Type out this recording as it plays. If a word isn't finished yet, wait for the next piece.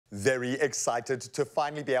Very excited to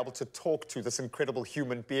finally be able to talk to this incredible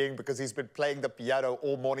human being because he's been playing the piano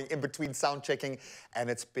all morning in between sound checking and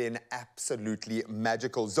it's been absolutely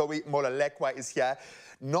magical. Zoe Molelekwa is here,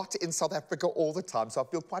 not in South Africa all the time, so I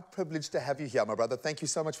feel quite privileged to have you here, my brother. Thank you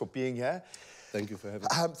so much for being here. Thank you for having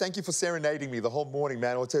me. Thank you for serenading me the whole morning,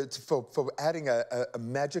 man, or for adding a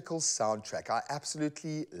magical soundtrack. I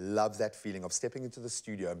absolutely love that feeling of stepping into the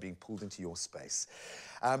studio and being pulled into your space.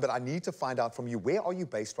 But I need to find out from you, where are you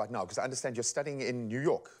based right now? Because I understand you're studying in New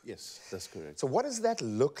York. Yes, that's correct. So what does that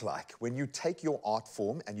look like when you take your art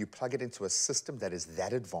form and you plug it into a system that is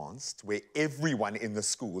that advanced, where everyone in the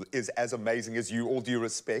school is as amazing as you, all due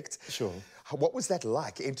respect? Sure. What was that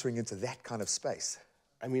like, entering into that kind of space?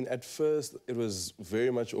 I mean, at first, it was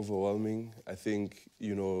very much overwhelming. I think,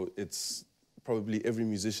 you know, it's probably every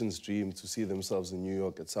musician's dream to see themselves in New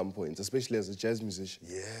York at some point, especially as a jazz musician.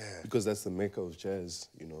 Yeah. Because that's the mecca of jazz,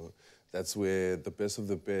 you know. That's where the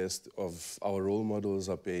best of our role models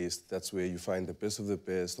are based. That's where you find the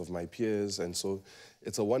best of my peers. And so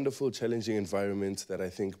it's a wonderful, challenging environment that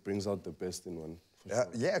I think brings out the best in one. Sure.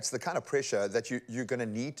 Yeah, it's the kind of pressure that you're going to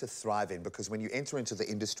need to thrive in, because when you enter into the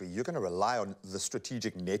industry, you're going to rely on the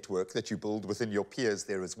strategic network that you build within your peers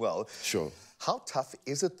there as well. Sure. How tough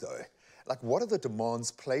is it, though? Like, what are the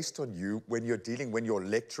demands placed on you when you're dealing, when your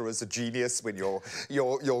lecturer's a genius, when your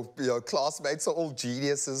classmates are all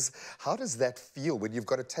geniuses? How does that feel when you've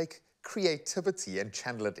got to take creativity and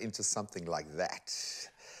channel it into something like that?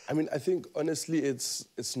 I mean, I think, honestly,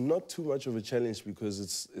 it's not too much of a challenge because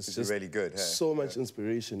it's just really good, hey? So much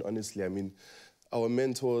inspiration, honestly. I mean, our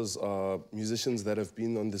mentors are musicians that have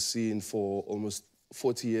been on the scene for almost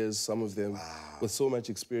 40 years, some of them, with so much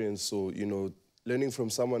experience. So, you know, learning from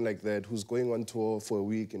someone like that who's going on tour for a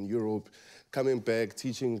week in Europe, coming back,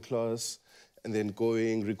 teaching class, and then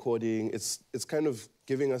going, recording, it's kind of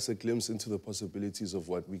giving us a glimpse into the possibilities of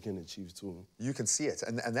what we can achieve too. You can see it,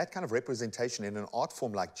 and that kind of representation in an art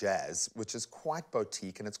form like jazz, which is quite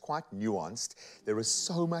boutique and it's quite nuanced, there is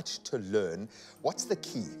so much to learn. What's the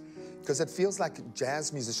key? Because it feels like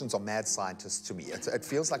jazz musicians are mad scientists to me. It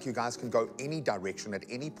feels like you guys can go any direction at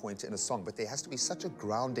any point in a song, but there has to be such a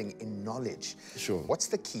grounding in knowledge. Sure. What's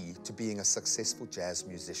the key to being a successful jazz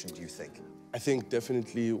musician, do you think? I think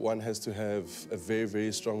definitely one has to have a very,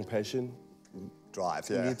 very strong passion. Drive,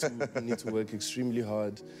 yeah. You need to work extremely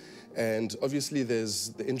hard. And obviously there's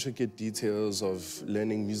the intricate details of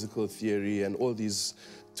learning musical theory and all these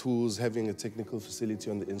tools, having a technical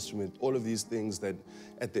facility on the instrument, all of these things that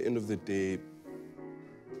at the end of the day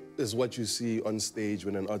is what you see on stage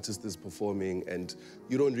when an artist is performing, and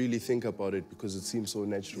you don't really think about it because it seems so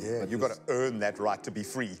natural. Yeah, you've got to earn that right to be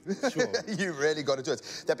free. Sure. You really got to do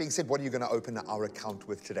it. That being said, what are you going to open our account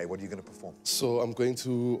with today? What are you going to perform? So I'm going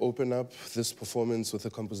to open up this performance with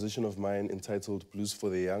a composition of mine entitled Blues for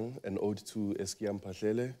the Young, an ode to Eskia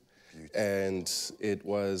Mphahlele. And it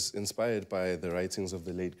was inspired by the writings of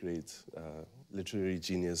the late great literary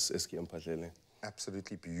genius Eskia Mphahlele.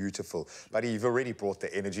 Absolutely beautiful. Buddy, you've already brought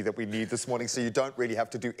the energy that we need this morning, so you don't really have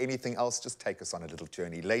to do anything else. Just take us on a little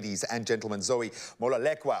journey. Ladies and gentlemen, Zoe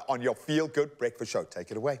Molelekwa on your Feel Good Breakfast Show. Take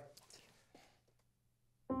it away.